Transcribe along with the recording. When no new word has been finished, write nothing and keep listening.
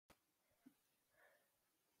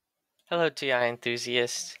Hello, TI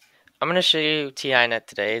enthusiasts. I'm going to show you TINET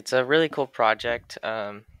today. It's a really cool project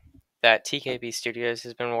that TKB Studios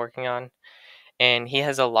has been working on, and he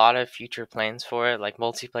has a lot of future plans for it, like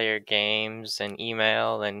multiplayer games and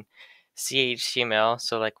email and CHTML,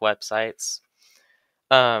 so like websites,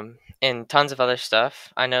 and tons of other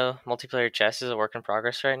stuff. I know multiplayer chess is a work in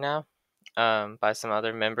progress right now by some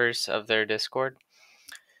other members of their Discord.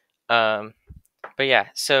 Um, But yeah,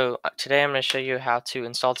 so today I'm going to show you how to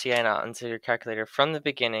install TINET into your calculator from the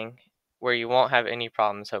beginning, where you won't have any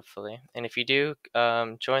problems, hopefully. And if you do,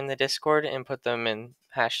 join the Discord and put them in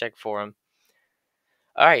hashtag forum.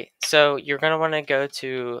 Alright, so you're going to want to go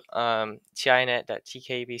to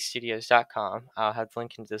tinet.tkbstudios.com. I'll have the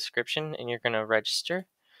link in the description, and you're going to register.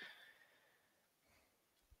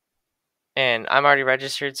 And I'm already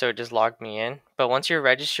registered, so it just logged me in. But once you're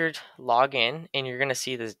registered, log in, and you're going to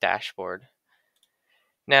see this dashboard.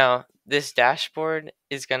 Now, this dashboard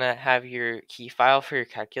is going to have your key file for your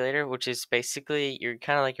calculator, which is basically your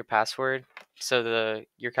kind of like your password, so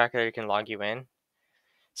your calculator can log you in.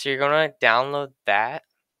 So you're going to download that,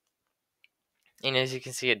 and as you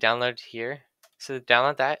can see, it downloaded here. So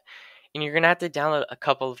download that, and you're going to have to download a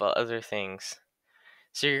couple of other things.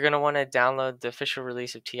 So you're going to want to download the official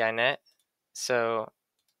release of TINET. So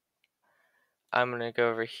I'm going to go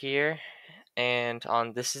over here, and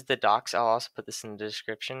this is the docs. I'll also put this in the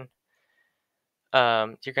description.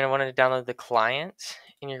 You're going to want to download the client,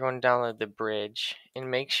 and you're going to download the bridge,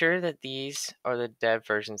 and make sure that these are the dev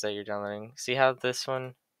versions that you're downloading. See how this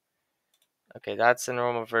one, okay, that's the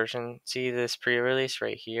normal version. See this pre-release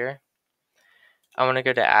right here? I'm going to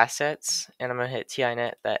go to assets, and I'm going to hit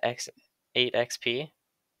TINET that X8XP.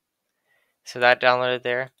 So that downloaded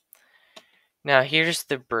there. Now here's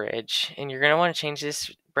the bridge, and you're going to want to change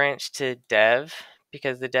this branch to dev,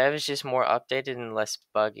 because the dev is just more updated and less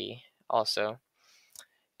buggy also.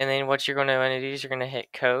 And then what you're going to want to do is you're going to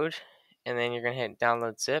hit code, and then you're going to hit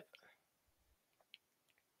download zip.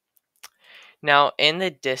 Now in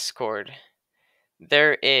the Discord,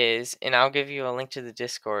 there is, and I'll give you a link to the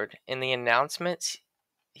Discord. In the announcements,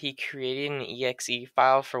 he created an exe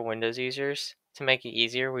file for Windows users to make it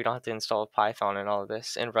easier. We don't have to install Python and all of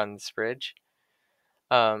this and run this bridge.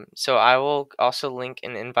 So I will also link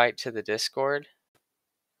an invite to the Discord.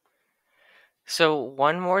 So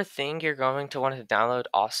one more thing you're going to want to download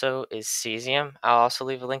also is Cesium. I'll also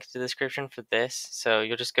leave a link to the description for this. So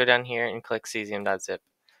you'll just go down here and click cesium.zip,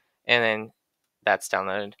 and then that's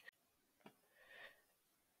downloaded.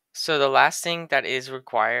 So the last thing that is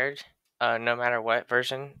required, no matter what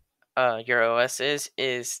version your OS is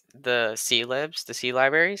the clibs, the C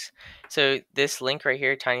libraries. So this link right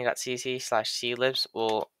here, tiny.cc/clibs,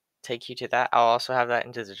 will take you to that. I'll also have that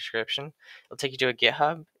into the description. It'll take you to a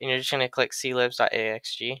GitHub, and you're just going to click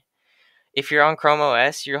clibs.axg. If you're on Chrome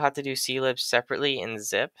OS, you'll have to do clibs separately in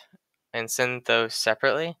zip and send those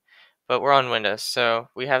separately. But we're on Windows, so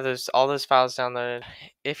we have all those files downloaded.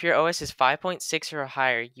 If your OS is 5.6 or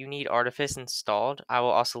higher, you need Artifice installed. I will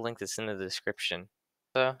also link this in the description.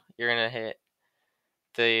 So you're gonna hit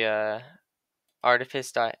the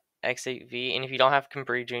artifice.x8v, and if you don't have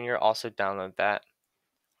Cambry Junior, also download that.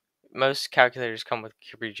 Most calculators come with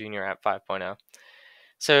Cambry Junior at 5.0.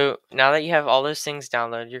 So now that you have all those things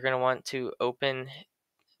downloaded, you're gonna want to open.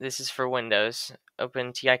 This is for Windows.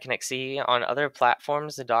 Open TI Connect C. On other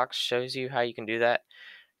platforms, the docs shows you how you can do that.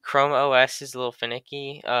 Chrome OS is a little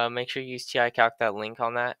finicky. Make sure you use TI Calc, that link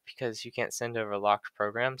on that, because you can't send over locked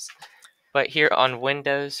programs. But here on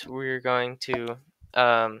Windows, we're going to,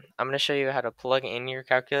 I'm going to show you how to plug in your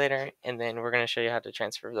calculator, and then we're going to show you how to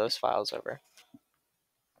transfer those files over.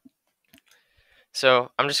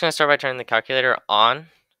 So I'm just going to start by turning the calculator on,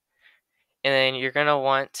 and then you're going to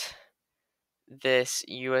want this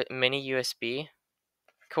mini USB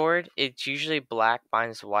cord. It's usually black,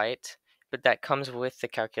 mine's white, but that comes with the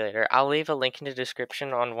calculator. I'll leave a link in the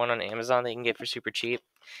description on one on Amazon that you can get for super cheap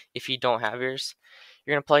if you don't have yours.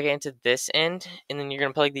 You're going to plug it into this end, and then you're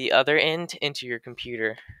going to plug the other end into your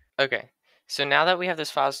computer. Okay, so now that we have those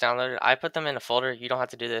files downloaded, I put them in a folder. You don't have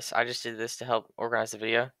to do this. I just did this to help organize the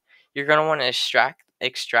video. You're going to want to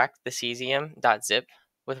extract the cesium.zip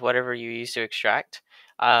with whatever you use to extract.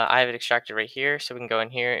 I have it extracted right here, so we can go in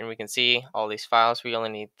here and we can see all these files. We only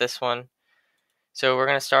need this one. So we're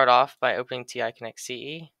going to start off by opening TI Connect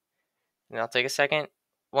CE, and I'll take a second.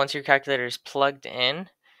 Once your calculator is plugged in,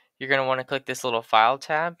 you're going to want to click this little file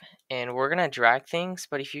tab, and we're going to drag things,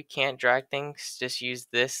 but if you can't drag things, just use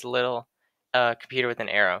this little computer with an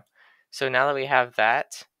arrow. So now that we have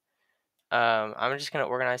that, I'm just going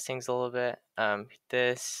to organize things a little bit.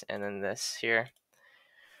 This and then this here.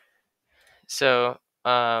 So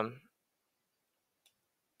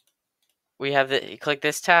we have you click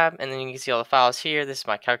this tab, and then you can see all the files here. This is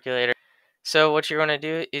my calculator. So what you're going to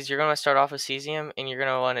do is you're going to start off with cesium, and you're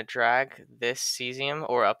going to want to drag this cesium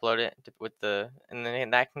or upload it with and then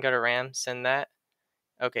that can go to RAM. Send that.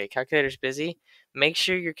 Okay, calculator's busy. Make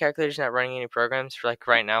sure your calculator's not running any programs. Like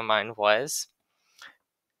right now, mine was.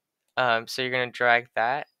 So you're going to drag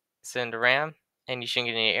that, send to RAM, and you shouldn't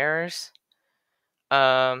get any errors.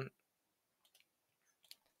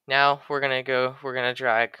 Now we're gonna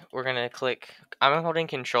click. I'm holding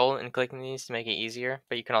Control and clicking these to make it easier,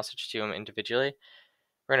 but you can also just do them individually.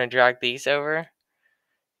 We're gonna drag these over,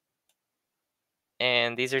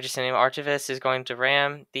 and these are just the name. Archivist is going to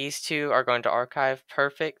RAM. These two are going to archive.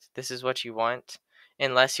 Perfect. This is what you want.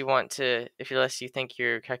 Unless you want to, unless you think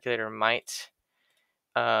your calculator might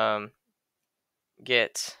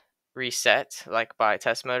get reset, like by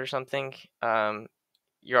test mode or something,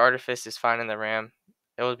 your artifice is fine in the RAM.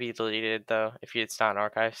 It will be deleted though if it's not an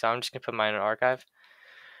archive. So I'm just gonna put mine in archive.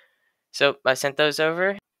 So I sent those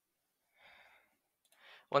over.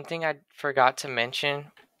 One thing I forgot to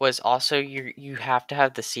mention was also you have to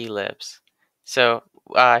have the clibs. So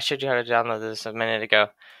I showed you how to download this a minute ago.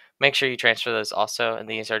 Make sure you transfer those also, and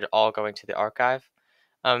these are all going to the archive.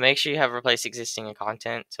 Make sure you have replaced existing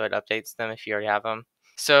content so it updates them if you already have them.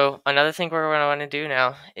 So another thing we're going to want to do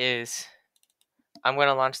now is I'm going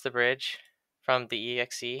to launch the bridge from the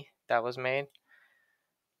exe that was made.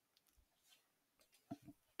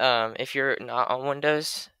 If you're not on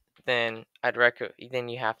Windows, then then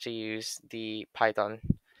you have to use the Python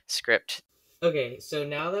script. Okay, so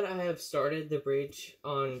now that I have started the bridge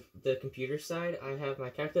on the computer side, I have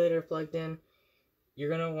my calculator plugged in.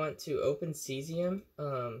 You're gonna want to open Cesium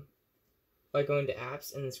by going to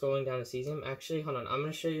apps and then scrolling down to Cesium. Actually, hold on, I'm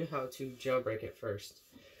gonna show you how to jailbreak it first.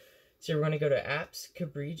 So you're gonna go to Apps,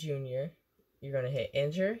 Cabri Jr. You're gonna hit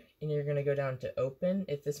Enter, and you're gonna go down to Open.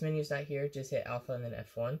 If this menu's not here, just hit Alpha and then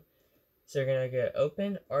F1. So you're going to go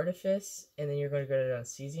Open, Artifice, and then you're going to go down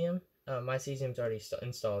Cesium. My Cesium's already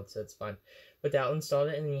installed, so it's fine. But that installed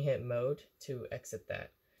it, and then you hit Mode to exit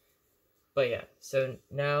that. But yeah, so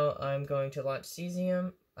now I'm going to launch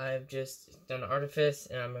Cesium. I've just done Artifice,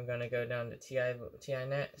 and I'm going to go down to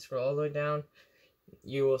TINET, scroll all the way down.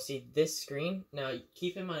 You will see this screen. Now,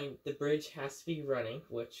 keep in mind, the bridge has to be running,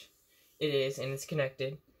 which it is, and it's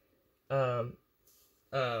connected. I'm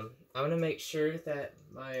going to make sure that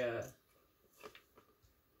my...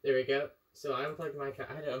 There we go. So I had to unplug my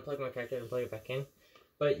calculator and plug it back in.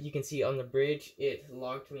 But you can see on the bridge, it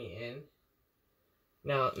logged me in.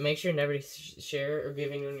 Now, make sure never to share or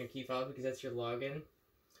give anyone your key file because that's your login.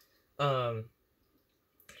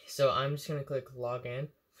 So I'm just going to click login.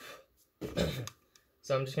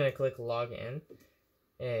 So I'm just going to click login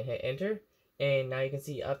and hit enter. And now you can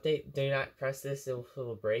see update. Do not press this, it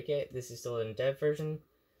will break it. This is still in dev version.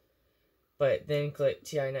 But then click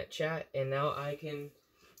TINET chat, and now I can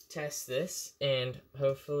test this, and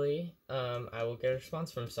hopefully I will get a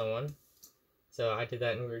response from someone. So I did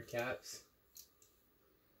that in weird caps.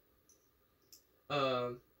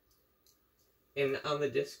 And on the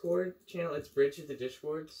Discord channel, it's bridge to the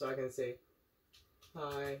Discord, so I can say,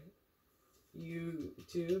 hi,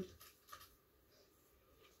 YouTube.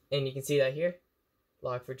 And you can see that here.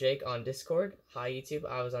 Log for Jake on Discord. Hi, YouTube.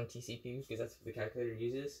 I was on TCP because that's what the calculator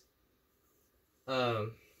uses.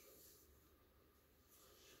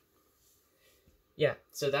 Yeah,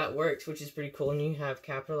 so that works, which is pretty cool. And you have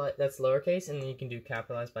capitalize, that's lowercase, and then you can do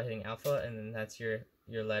capitalize by hitting alpha, and then that's your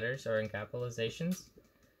letters are in capitalizations.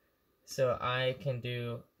 So I can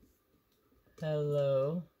do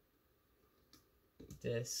hello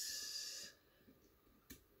Discord.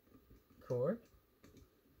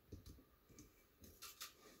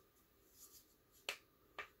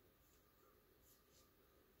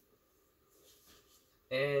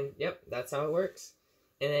 And yep, that's how it works.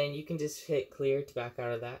 And then you can just hit clear to back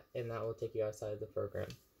out of that, and that will take you outside of the program.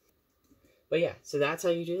 But yeah, so that's how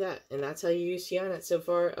you do that, and that's how you use TINET so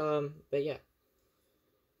far. But yeah,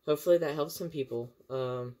 hopefully that helps some people.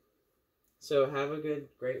 So have a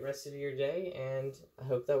great rest of your day, and I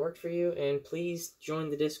hope that worked for you. And please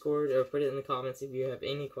join the Discord or put it in the comments if you have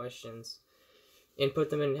any questions, and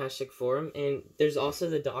put them in #forum. And there's also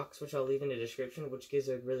the docs, which I'll leave in the description, which gives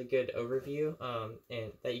a really good overview,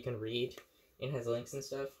 and that you can read, and has links and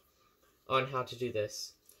stuff on how to do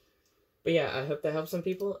this. But yeah, I hope that helps some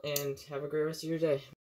people, and have a great rest of your day.